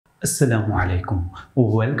আসসালামু আলাইকুম,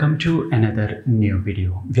 welcome to another new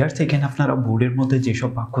video. Viewers, এখানে আপনারা বোর্ডের মধ্যে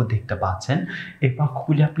যেসব বাক্য দেখতে পাচ্ছেন, এই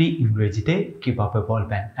বাক্যগুলি আপনি ইংরেজিতে কিভাবে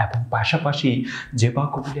বলবেন এবং পাশাপাশি যে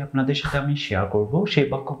বাক্যগুলি আপনাদের সাথে আমি শেয়ার করব, সেই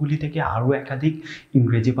বাক্যগুলি থেকে আরও একাধিক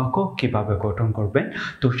ইংরেজি বাক্য কিভাবে গঠন করবেন,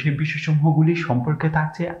 তো সেই বিষয়সমূহগুলি সম্পর্কে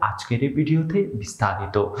থাকছে আজকের এই ভিডিওতে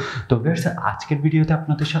বিস্তারিত। তো ভিউয়ার্স, আজকের ভিডিওতে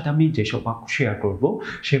আপনাদের সাথে আমি যেসব বাক্য শেয়ার করব,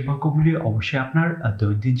 সেই বাক্যগুলি অবশ্যই আপনার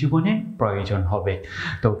দৈনন্দিন জীবনে প্রয়োজন হবে।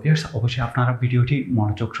 তো অবশ্যই আপনারা ভিডিওটি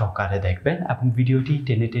মনোযোগ সহকারে দেখবেন এবং ভিডিওটি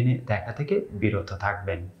টেনে টেনে দেখা থেকে বিরত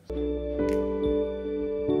থাকবেন।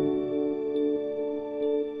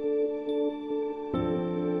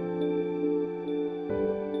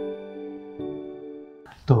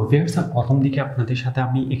 তো ভিউয়ার্স, প্রথম দিকে আপনাদের সাথে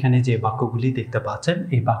আমি এখানে যে বাক্যগুলি দেখতে পাচ্ছেন,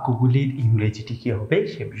 এই বাক্যগুলির ইংরেজিটি কী হবে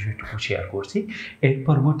সে বিষয়টুকু শেয়ার করছি। এর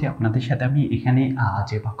পরবর্তী আপনাদের সাথে আমি এখানে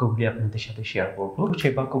যে বাক্যগুলি আপনাদের সাথে শেয়ার করব,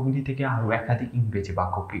 সেই বাক্যগুলি থেকে আরও একাধিক ইংরেজি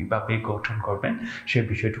বাক্য কীভাবে গঠন করবেন সে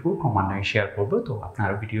বিষয়টুকু ক্রমান্বয়ে শেয়ার করব। তো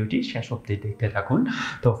আপনারা ভিডিওটি শেষ অবধি দেখতে থাকুন।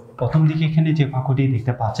 তো প্রথম দিকে এখানে যে বাক্যটি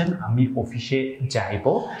দেখতে পাচ্ছেন, আমি অফিসে যাইব,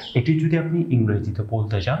 এটি যদি আপনি ইংরেজিতে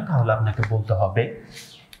বলতে চান তাহলে আপনাকে বলতে হবে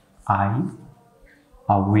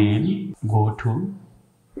I will go to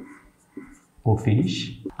office.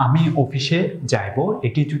 আমি অফিসে যাইব,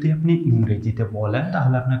 এটি যদি আপনি ইংরেজিতে বলেন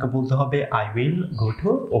তাহলে আপনাকে বলতে হবে I will go to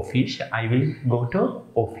office. I will go to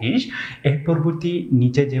office. এর পরবর্তী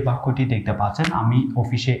নিচে যে বাক্যটি দেখতে পাচ্ছেন, আমি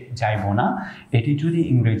অফিসে যাইব না, এটি যদি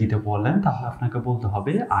ইংরেজিতে বলেন তাহলে আপনাকে বলতে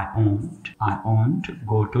হবে I won't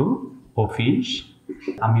go to office.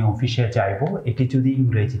 আমি অফিসে যাইব, এটি যদি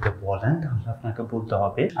ইংরেজিতে বলেন তাহলে আপনাকে বলতে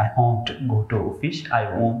হবে I won't go to office. I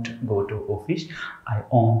won't go to office. I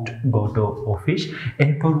won't go to office.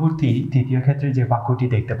 এর পরবর্তী তৃতীয় ক্ষেত্রে যে বাক্যটি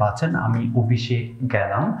দেখতে পাচ্ছেন, আমি অফিসে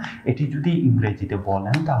গেলাম, এটি যদি ইংরেজিতে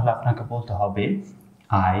বলেন তাহলে আপনাকে বলতে হবে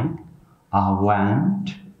I went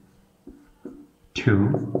to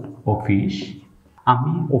office.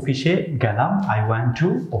 আমি অফিসে গেলাম, I went to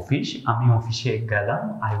office. আমি অফিসে গেলাম,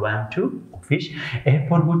 I went to office. এর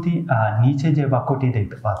পরবর্তী নিচে যে বাক্যটি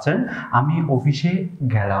দেখতে পাচ্ছেন, আমি অফিসে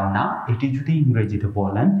গেলাম না, এটি যদি ইংরেজিতে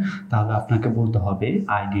বলেন তাহলে আপনাকে বলতে হবে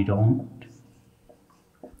I didn't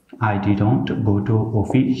go to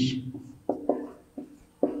office.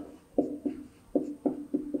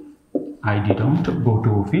 I didn't go to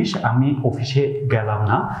office. আমি অফিসে গেলাম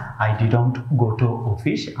না, I didn't go to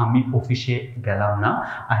office. আমি অফিসে গেলাম না,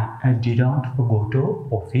 I didn't go to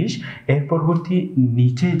office. এর পরবর্তী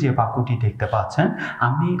নিচে যে বাক্যটি দেখতে পাচ্ছেন,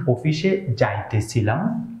 আমি অফিসে যাইতেছিলাম,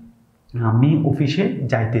 আমি অফিসে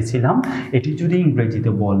যাইতেছিলাম, এটি যদি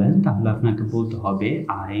ইংরেজিতে বলেন তাহলে আপনাকে বলতে হবে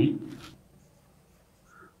I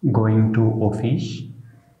going to office.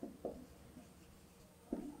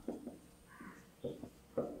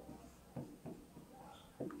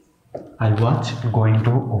 I was going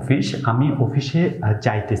to office. আমি অফিসে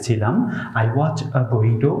যাইতেছিলাম, I was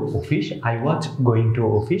going to office. I was going to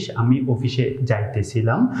office. আমি অফিসে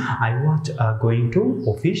যাইতেছিলাম, I was going to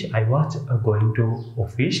office. I was going to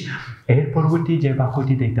office. এর পরবর্তী যে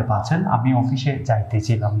বাক্যটি দেখতে পাচ্ছেন, আমি অফিসে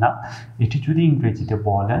যাইতেছিলাম না, এটি যদি ইংরেজিতে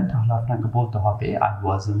বলেন তাহলে আপনাকে বলতে হবে I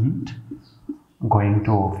wasn't going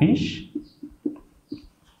to office.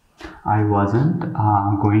 I wasn't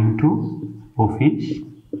going to office.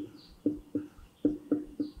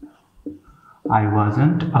 I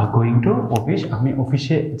wasn't going to office. আমি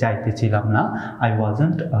অফিসে যাইতেছিলাম না, I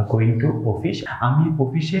wasn't going to office. আমি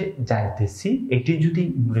অফিসে যাইতেছি, এটি যদি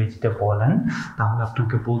ইংরেজিতে বলেন তাহলে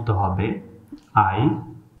আপনাকে বলতে হবে I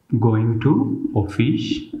going to office.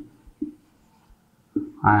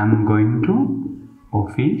 I am going to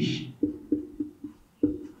office.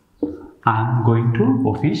 I am going to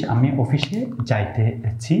office. আমি অফিসে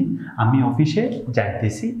যাইতেছি, আমি অফিসে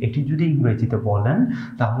যাইতেছি, এটি যদি ইংরেজিতে বলেন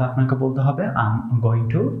তাহলে আপনাকে বলতে হবে I am going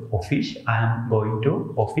to office. I am going to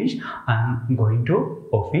office. I am going to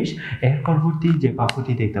office. এর পরবর্তী যে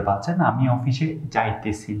বাক্যটি দেখতে পাচ্ছেন, আমি অফিসে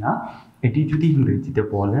যাইতেছি না, এটি যদি ইংরেজিতে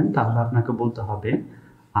বলেন তাহলে আপনাকে বলতে হবে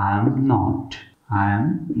I am not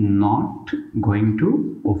going to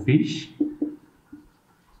office.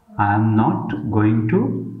 I am not going to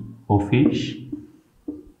office.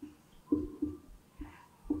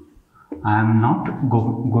 I am not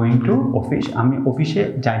going to office. আমি অফিসে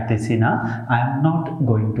যাইতেছি না, I am not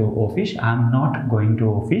going to office. I am not going to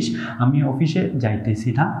office. আমি অফিসে যাইতেছি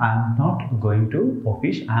না, I am not going to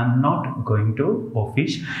office. I am not going to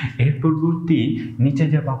office. এর পরবর্তী নিচে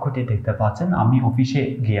যে বাক্যটি দেখতে পাচ্ছেন, আমি অফিসে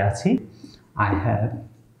গিয়েছি, I have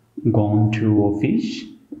gone to office.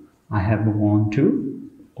 I have gone to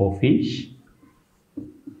office.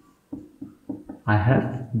 I have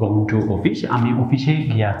gone to office. আমি অফিসে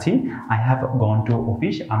গিয়েছি। I have gone to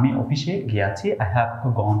office. আমি অফিসে গিয়েছি। I have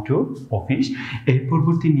gone to office. এর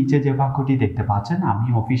পরবর্তী নিচে যে বাক্যটি দেখতে পাচ্ছেন, আমি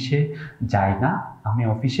অফিসে যাই না। আমি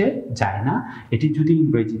অফিসে যাই না। এটি যদি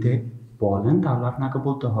ইংরেজিতে বলেন তাহলে আপনাকে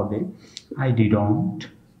বলতে হবে I didn't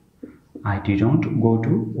go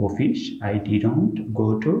to office. I didn't go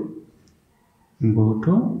to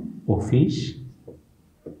office.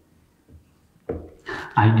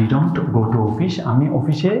 I didn't go to office. আমি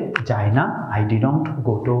অফিসে যাই না। I didn't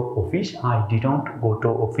go to office. I didn't go to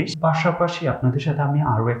office. পাশাপাশি আপনাদের সাথে আমি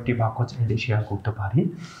আরো একটি বাক্য চাইলে শেয়ার করতে পারি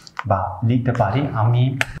বা লিখতে পারি।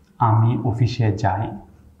 আমি অফিসে যাই।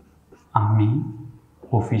 আমি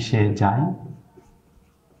অফিসে যাই।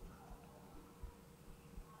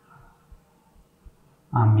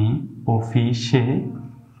 আমি অফিসে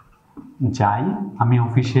যাই। আমি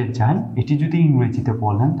অফিসে যাই। এটি যদি ইংরেজিতে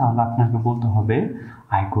বলেন তাহলে আপনাকে বলতে হবে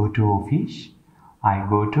I go to office. I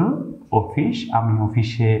go to office. আমি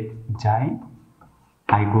অফিসে যাই।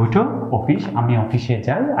 I go to office. আমি অফিসে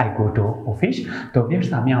যাই। I go to office. তো ভিউয়ার্স,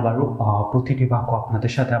 আমি আবারও প্রতিটি বাক্য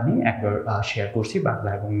আপনাদের সাথে আমি একবার শেয়ার করছি, বাংলা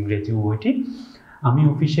এবং ইংরেজি উভয়টি। আমি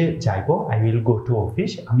অফিসে যাইব। I will go to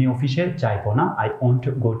office. আমি অফিসে যাইব না। I won't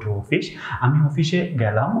go to office. আমি অফিসে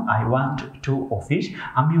গেলাম। I went to office.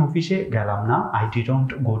 আমি অফিসে গেলাম না। I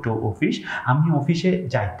didn't go to office. আমি অফিসে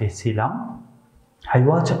যাইতেছিলাম। I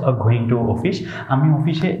was going to office. আমি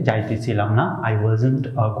অফিসে যাইতেছিলাম না। I wasn't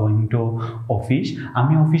going to office.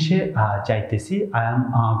 আমি অফিসে যাইতেছি। I am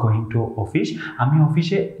going to office. আমি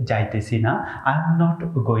অফিসে যাইতেছি না। I am not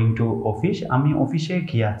going to office. আমি অফিসে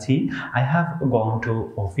গিয়েছি। I have gone to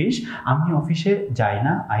office. আমি অফিসে যাই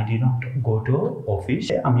না। I didn't go to office.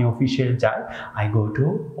 আমি অফিসে যাই। I go to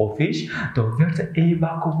office. তো এই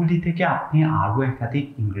বাক্যগুলি থেকে আপনি আরো একাধিক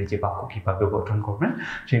ইংরেজি বাক্য কিভাবে গঠন করবেন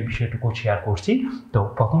সেই বিষয়টুকু শেয়ার করছি। তো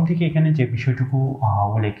প্রথম থেকে এখানে যে বিষয়টুকু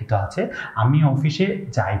উল্লেখিত আছে, আমি অফিসে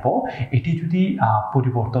যাইব, এটি যদি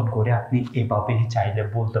পরিবর্তন করে আপনি এভাবে চাইলে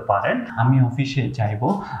বলতে পারেন আমি অফিসে যাইব।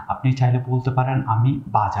 আপনি চাইলে বলতে পারেন আমি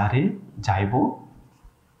বাজারে যাইব।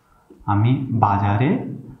 আমি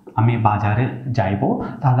বাজারে যাইব।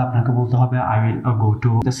 তাহলে আপনাকে বলতে হবে I will go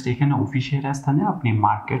to। Just এখানে অফিসের স্থানে আপনি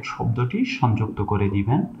মার্কেট শব্দটি সংযুক্ত করে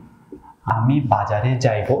দিবেন। আমি বাজারে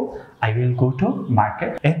যাইব। I will go to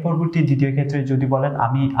market. এর পরবর্তী দ্বিতীয় ক্ষেত্রে যদি বলেন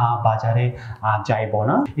আমি বাজারে যাইব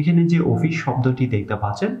না, এখানে যে অফিস শব্দটি দেখতে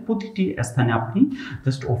পাচ্ছেন প্রতিটি স্থানে আপনি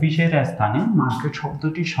জাস্ট অফিসের স্থানে মার্কেট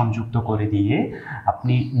শব্দটি সংযুক্ত করে দিয়ে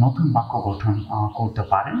আপনি নতুন বাক্য গঠন করতে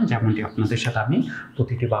পারেন, যেমনটি আপনাদের সাথে আমি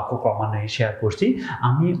প্রতিটি বাক্য ক্রমান্বয়ে শেয়ার করছি।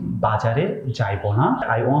 আমি বাজারে যাইব না।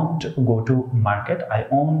 I won't go to market. I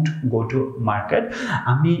won't go to market.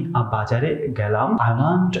 আমি বাজারে গেলাম। I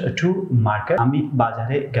went to market. আমি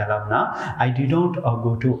বাজারে গেলাম না। I didn't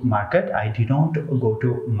go to market. I didn't go to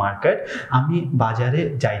market. আমি বাজারে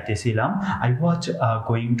যাইতেছিলাম। I was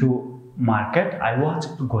going to market. I was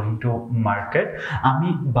going to market. আমি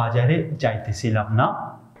বাজারে যাইতেছিলাম না।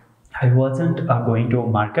 I wasn't going to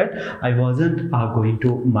market. I wasn't going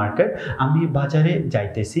to market. আমি বাজারে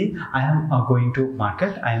যাইতেছি। I am going to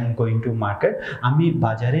market. I am going to market. আমি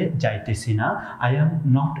বাজারে যাইতেছি না। I am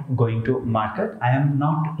not going to market. I am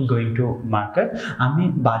not going to market. আমি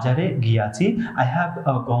বাজারে গিয়াছি। I have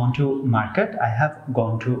gone to market. I have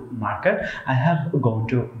gone to market. I have gone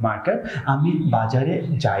to market. আমি বাজারে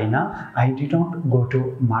যাই না। I didn't go to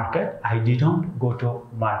market. I didn't go to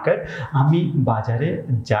market. আমি বাজারে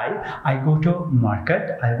যাই। I go to market.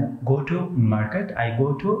 I go to market. I go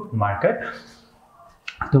to market.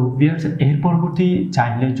 তো viewers, এর পরবর্তী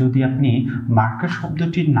চাইলে যদি আপনি মার্কেট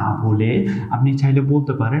শব্দটি না বলে আপনি চাইলে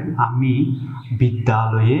বলতে পারেন আমি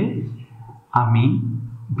বিদ্যালয়ে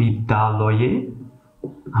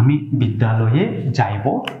যাইব।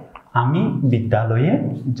 আমি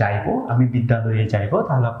বিদ্যালয়ে যাইব।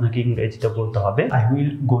 তাহলে আপনাকে ইংরেজিতে বলতে হবে I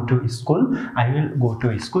will go to school. I will go to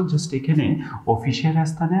school. Just এখানে অফিসের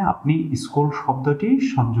স্থানে আপনি স্কুল শব্দটি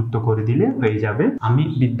সংযুক্ত করে দিলে হয়ে যাবে। আমি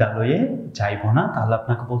বিদ্যালয়ে যাইব না। তাহলে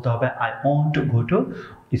আপনাকে বলতে হবে I won't go to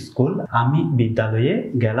school. আমি বিদ্যালয়ে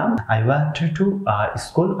গেলাম। I went to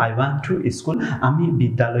school. I went to school. আমি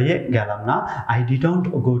বিদ্যালয়ে গেলাম না। I didn't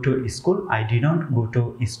go to school. I didn't go to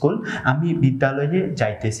school. আমি বিদ্যালয়ে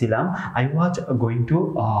যাইতেছিলাম। I was going to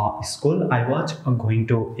school. I was going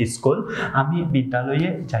to school. আমি বিদ্যালয়ে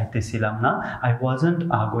যাইতেছিলাম না। I wasn't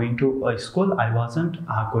going to school. I wasn't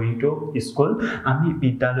going to school. আমি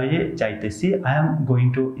বিদ্যালয়ে যাইতেছি। I am going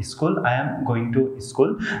to school. I am going to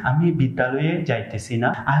school আমি বিদ্যালয়ে যাইতেছি না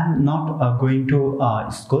I am not going to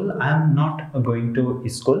school I am not going to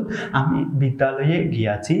school আমি বিদ্যালয়ে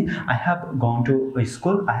গিয়াছি I have gone to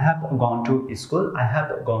school I have gone to school I have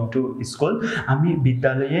gone to school আমি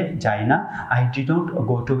বিদ্যালয়ে যাই না I didn't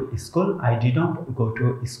go to school I didn't go to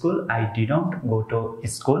school I didn't go to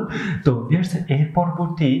school তো viewers এর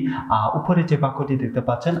পরবর্তী উপরে যে বাক্যটি দেখতে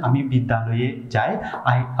পাচ্ছেন আমি বিদ্যালয়ে যাই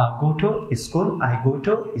I go to school I go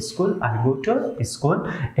to school I go to school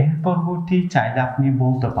এর পরবর্তী চাইলে আপনি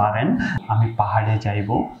বলতে পারেন আমি পাহাড়ে যাইব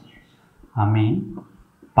আমি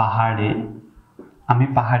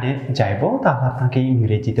পাহাড়ে যাইব তাহলে আপনাকে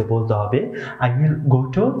ইংরেজিতে বলতে হবে I will go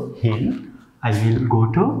to hill I will go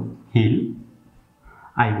to hill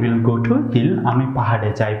I will go to hill আমি পাহাড়ে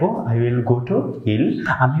যাইব I will go to hill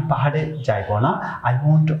আমি পাহাড়ে যাইব না I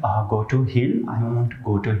won't go to hill I won't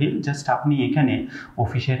go to hill just আপনি এখানে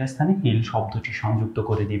অফিসের স্থানে hill শব্দটি সংযুক্ত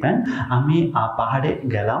করে দিবেন আমি পাহাড়ে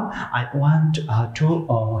গেলাম I want to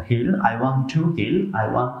hill I want to hill I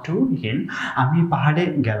want to hill আমি পাহাড়ে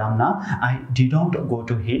গেলাম না I didn't go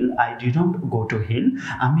to hill I didn't go to hill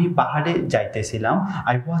আমি পাহাড়ে যাইতেছিলাম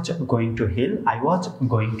I was going to hill I was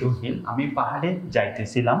going to hill আমি পাহাড়ে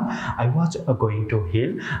যাইতেছিলাম I was going to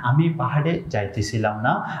hill আমি পাহাড়ে যাইতেছিলাম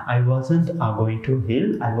না I wasn't going to hill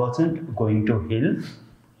I wasn't going to hill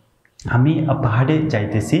আমি পাহাড়ে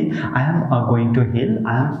যাইতেছি I am going to hill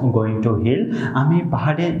I am going to hill আমি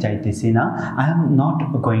পাহাড়ে যাইতেছি না I am not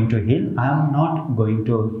going to hill I am not going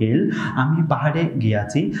to hill আমি পাহাড়ে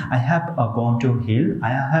গিয়াছি I have gone to hill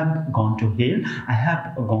I have gone to hill I have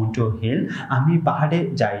gone to hill আমি পাহাড়ে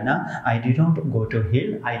যাই না I didn't go to hill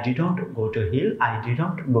I didn't go to hill I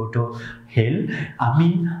didn't go to hill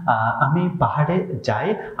আমি পাহাড়ে যাই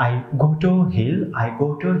I go to hill I go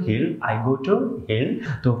to hill I go to hill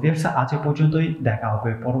তো viewers আজ এ পর্যন্তই দেখা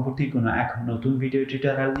হবে পরবর্তী কোনো এক নতুন ভিডিও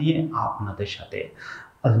টিউটোরিয়াল নিয়ে আপনাদের সাথে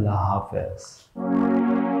আল্লাহ হাফেজ